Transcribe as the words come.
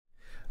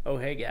Oh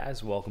hey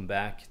guys, welcome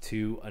back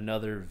to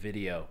another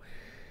video.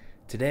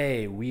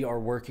 Today we are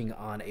working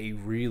on a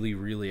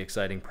really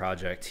exciting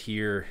project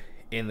here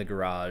in the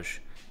garage.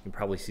 You can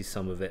probably see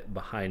some of it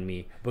behind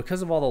me.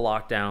 Because of all the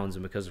lockdowns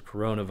and because of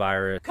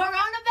coronavirus,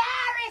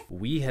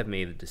 we have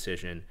made the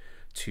decision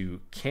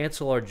to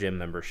cancel our gym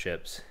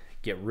memberships,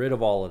 get rid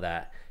of all of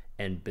that,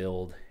 and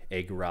build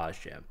a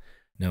garage gym.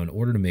 Now, in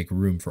order to make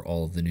room for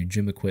all of the new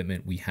gym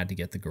equipment, we had to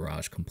get the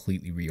garage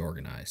completely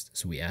reorganized.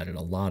 So we added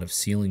a lot of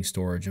ceiling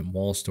storage and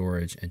wall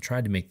storage and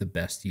tried to make the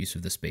best use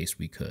of the space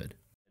we could.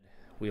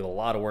 We have a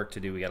lot of work to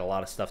do. We got a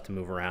lot of stuff to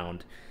move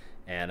around,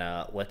 and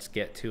let's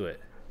get to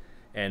it.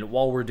 And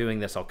while we're doing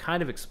this, I'll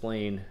kind of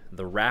explain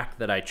the rack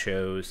that I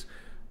chose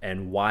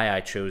and why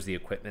I chose the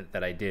equipment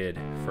that I did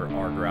for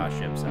our garage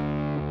gym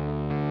setup.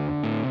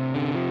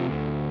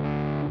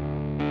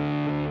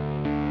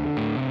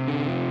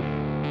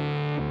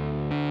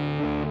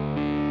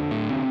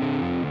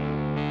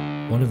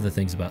 One of the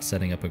things about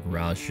setting up a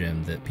garage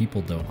gym that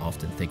people don't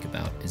often think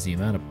about is the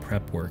amount of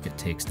prep work it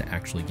takes to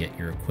actually get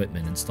your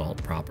equipment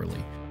installed properly.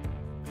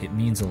 It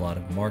means a lot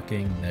of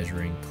marking,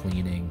 measuring,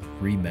 cleaning,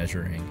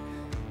 remeasuring,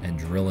 and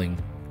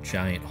drilling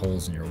giant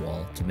holes in your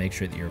wall to make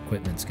sure that your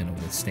equipment's going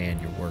to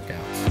withstand your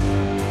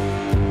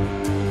workouts.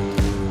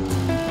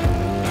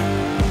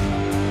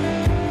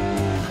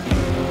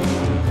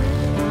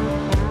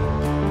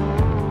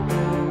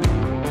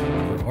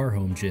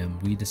 Gym,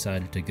 we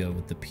decided to go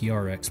with the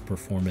PRX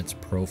Performance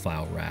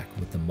Profile Rack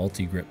with the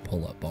multi-grip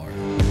pull-up bar.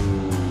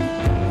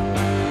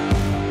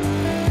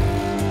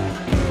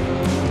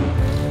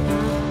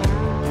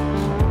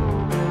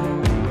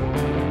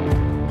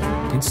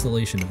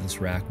 Installation of this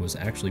rack was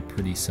actually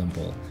pretty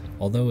simple.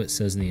 Although it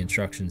says in the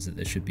instructions that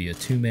this should be a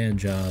two-man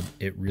job,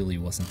 it really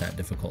wasn't that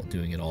difficult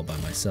doing it all by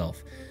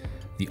myself.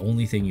 The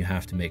only thing you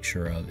have to make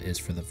sure of is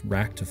for the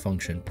rack to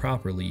function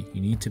properly,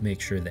 you need to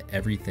make sure that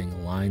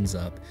everything lines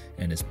up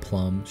and is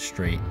plumb,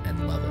 straight,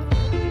 and level.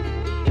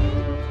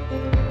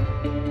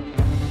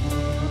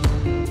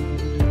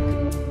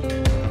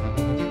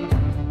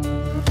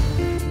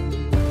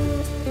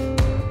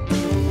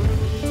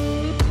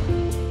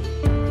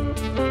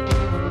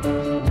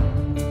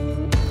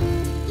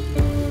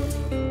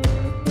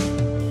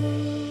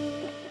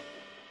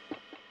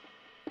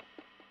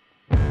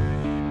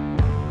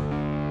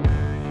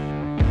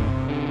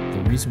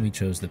 The reason we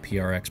chose the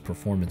PRX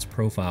Performance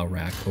Profile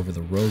Rack over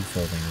the Rogue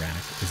folding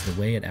rack is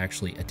the way it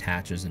actually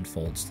attaches and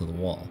folds to the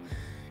wall.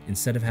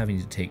 Instead of having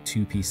to take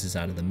two pieces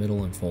out of the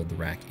middle and fold the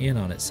rack in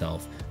on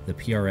itself, the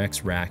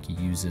PRX rack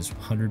uses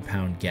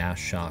 100-pound gas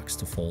shocks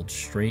to fold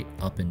straight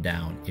up and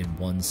down in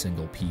one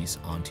single piece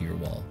onto your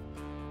wall.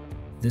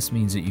 This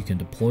means that you can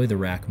deploy the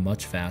rack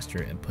much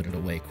faster and put it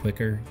away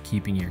quicker,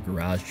 keeping your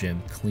garage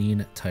gym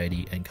clean,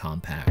 tidy, and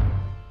compact.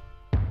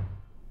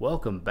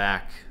 Welcome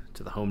back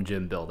to the home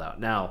gym build out.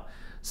 Now,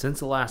 since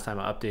the last time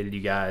I updated you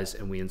guys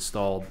and we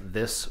installed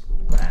this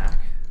rack,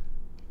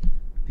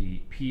 the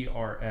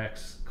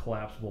PRX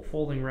collapsible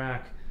folding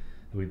rack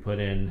that we put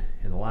in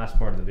the last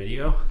part of the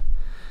video,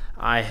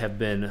 I have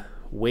been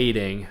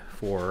waiting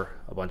for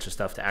a bunch of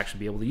stuff to actually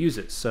be able to use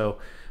it. So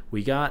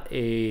we got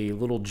a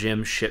little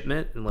gym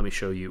shipment, and let me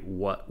show you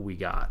what we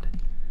got.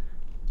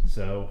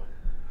 So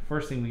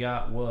first thing we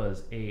got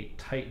was a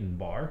Titan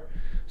bar.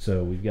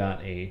 So we've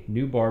got a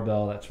new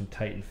barbell that's from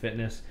Titan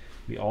Fitness.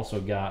 We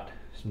also got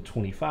some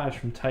 25s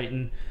from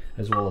Titan,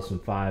 as well as some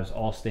 5s,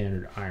 all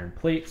standard iron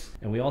plates.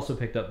 And we also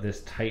picked up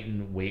this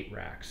Titan weight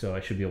rack. So I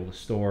should be able to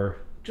store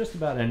just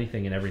about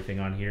anything and everything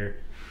on here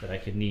that I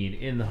could need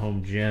in the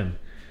home gym.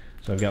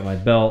 So I've got my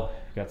belt,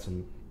 got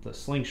the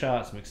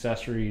slingshot, some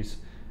accessories.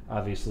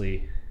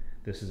 Obviously,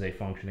 this is a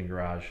functioning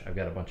garage. I've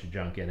got a bunch of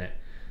junk in it.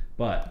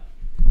 But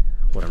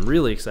what I'm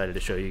really excited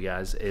to show you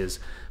guys is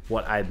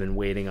what I've been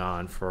waiting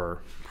on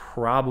for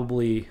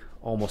probably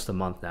almost a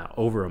month now,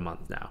 over a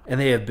month now. And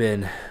they have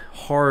been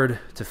hard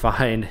to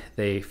find.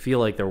 They feel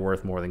like they're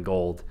worth more than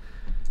gold.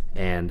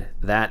 And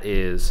that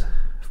is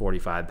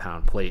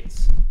 45-pound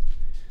plates.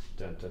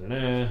 Dun, dun, dun,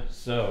 dun.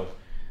 So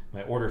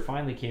my order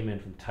finally came in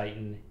from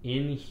Titan.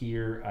 In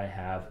here I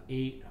have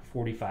 8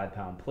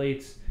 45-pound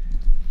plates,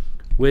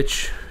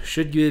 which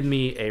should give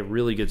me a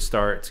really good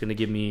start. It's gonna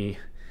give me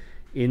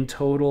in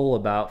total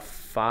about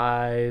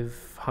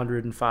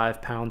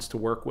 505 pounds to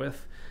work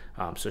with.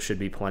 So should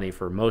be plenty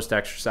for most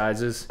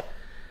exercises.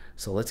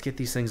 So let's get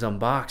these things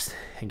unboxed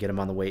and get them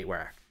on the weight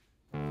rack.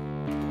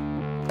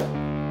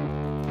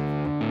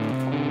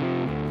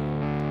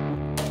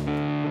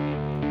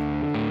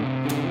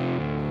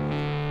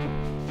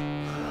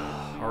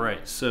 All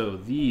right, so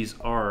these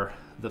are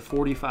the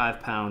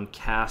 45-pound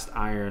cast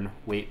iron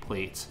weight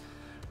plates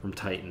from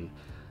Titan.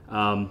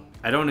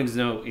 I don't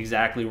know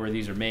exactly where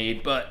these are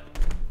made, but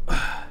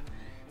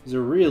these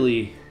are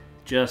really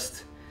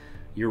just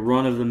your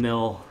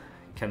run-of-the-mill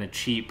kind of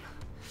cheap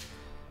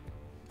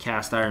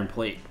cast iron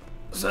plate.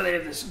 So they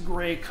have this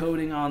gray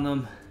coating on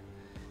them,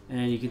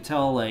 and you can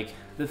tell like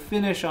the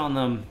finish on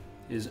them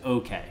is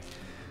okay.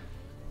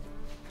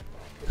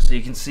 So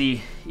you can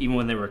see even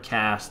when they were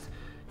cast,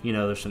 you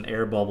know, there's some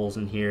air bubbles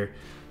in here.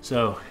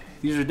 So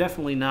these are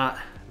definitely not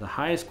the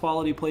highest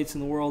quality plates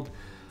in the world,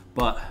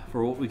 but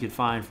for what we could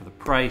find for the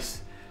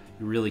price,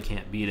 you really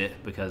can't beat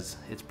it, because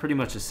it's pretty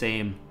much the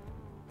same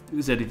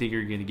as anything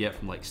you're gonna get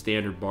from like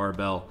Standard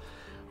Barbell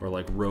or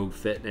like Rogue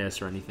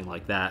Fitness or anything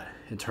like that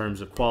in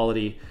terms of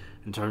quality,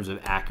 in terms of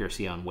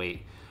accuracy on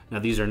weight. Now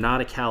these are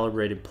not a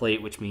calibrated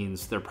plate, which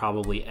means they're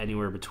probably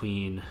anywhere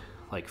between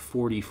like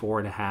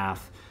 44.5 and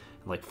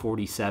like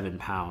 47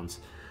 pounds.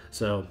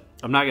 So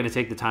I'm not gonna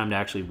take the time to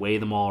actually weigh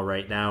them all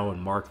right now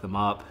and mark them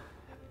up.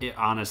 It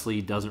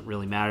honestly doesn't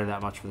really matter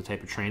that much for the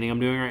type of training I'm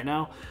doing right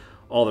now.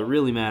 All that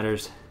really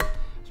matters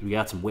is we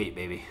got some weight,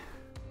 baby.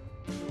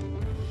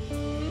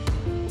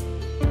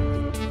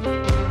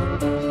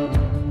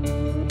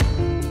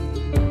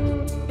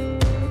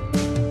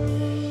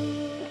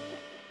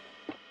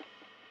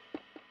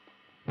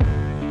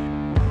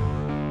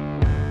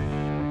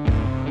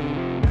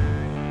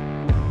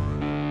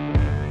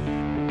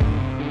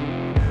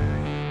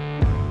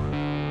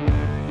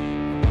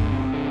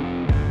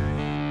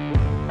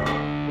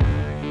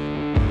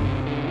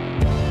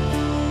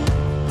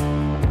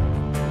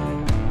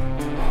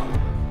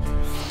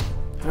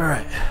 All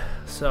right,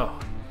 so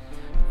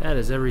that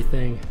is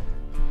everything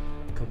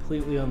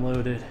completely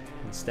unloaded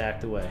and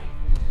stacked away.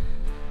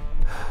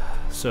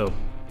 So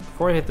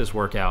before I hit this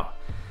workout,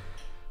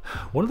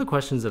 one of the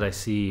questions that I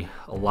see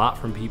a lot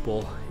from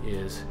people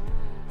is,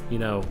 you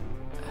know,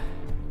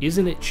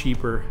 isn't it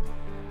cheaper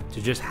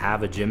to just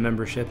have a gym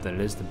membership than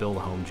it is to build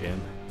a home gym?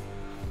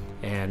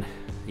 And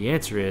the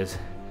answer is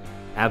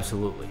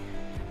absolutely.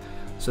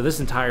 So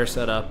this entire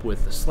setup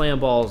with the slam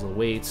balls, the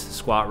weights, the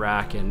squat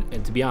rack,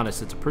 and to be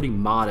honest, it's a pretty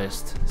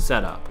modest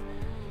setup.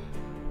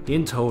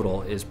 In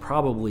total is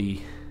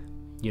probably,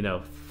 you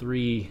know,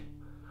 $3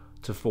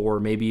 to $4,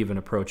 maybe even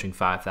approaching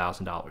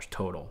 $5,000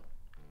 total.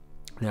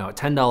 Now at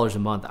 $10 a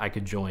month, I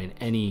could join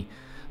any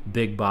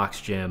big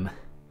box gym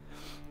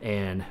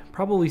and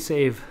probably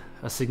save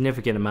a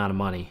significant amount of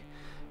money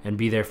and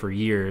be there for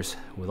years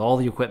with all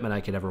the equipment I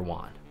could ever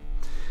want.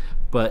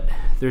 But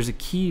there's a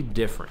key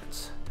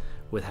difference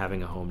with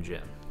having a home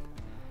gym,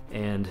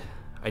 and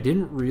I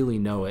didn't really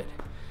know it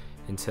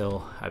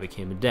until I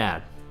became a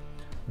dad.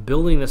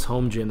 Building this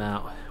home gym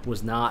out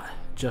was not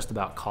just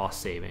about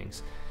cost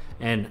savings,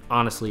 and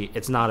honestly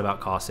it's not about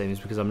cost savings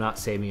because I'm not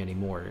saving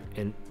anymore.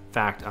 In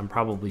fact, I'm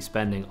probably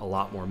spending a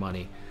lot more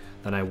money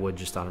than I would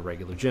just on a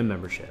regular gym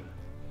membership.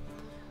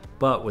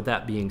 But with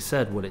that being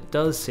said, what it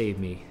does save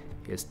me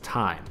is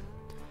time.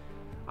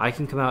 I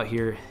can come out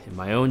here in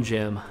my own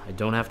gym, I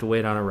don't have to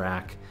wait on a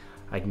rack,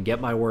 I can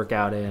get my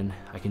workout in,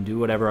 I can do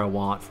whatever I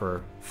want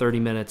for 30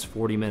 minutes,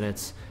 40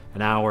 minutes,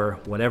 an hour,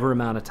 whatever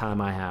amount of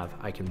time I have,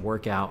 I can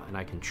work out and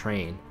I can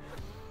train.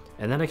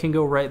 And then I can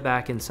go right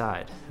back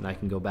inside and I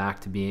can go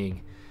back to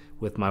being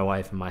with my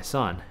wife and my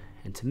son.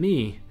 And to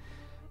me,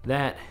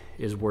 that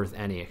is worth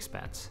any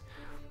expense.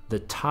 The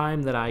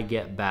time that I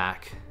get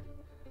back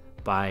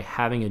by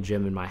having a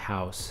gym in my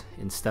house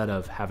instead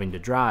of having to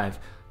drive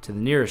to the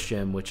nearest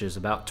gym, which is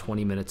about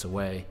 20 minutes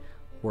away,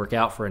 work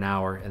out for an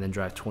hour, and then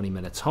drive 20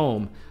 minutes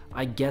home,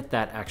 I get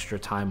that extra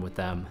time with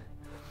them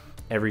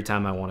every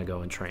time I want to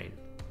go and train.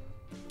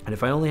 And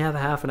if I only have a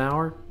half an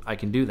hour, I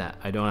can do that.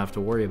 I don't have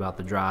to worry about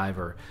the drive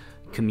or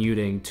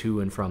commuting to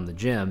and from the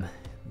gym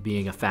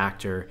being a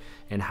factor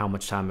in how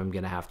much time I'm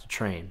going to have to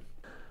train.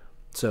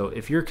 So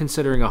if you're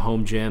considering a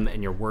home gym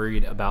and you're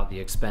worried about the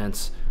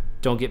expense,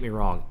 don't get me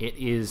wrong, it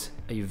is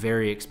a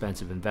very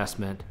expensive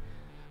investment,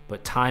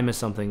 but time is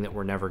something that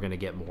we're never going to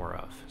get more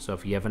of. So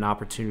if you have an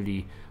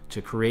opportunity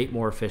to create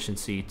more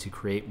efficiency, to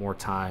create more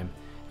time,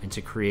 and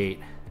to create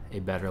a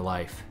better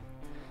life,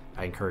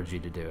 I encourage you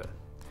to do it.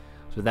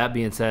 So with that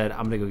being said,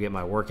 I'm gonna go get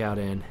my workout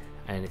in,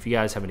 and if you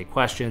guys have any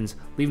questions,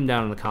 leave them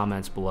down in the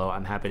comments below.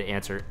 I'm happy to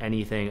answer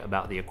anything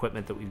about the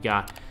equipment that we've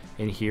got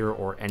in here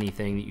or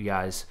anything that you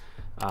guys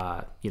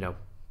you know,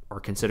 are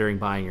considering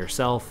buying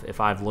yourself. If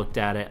I've looked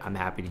at it, I'm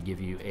happy to give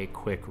you a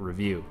quick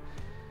review.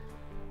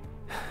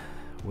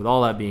 With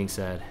all that being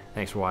said,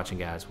 thanks for watching,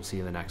 guys. We'll see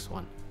you in the next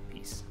one.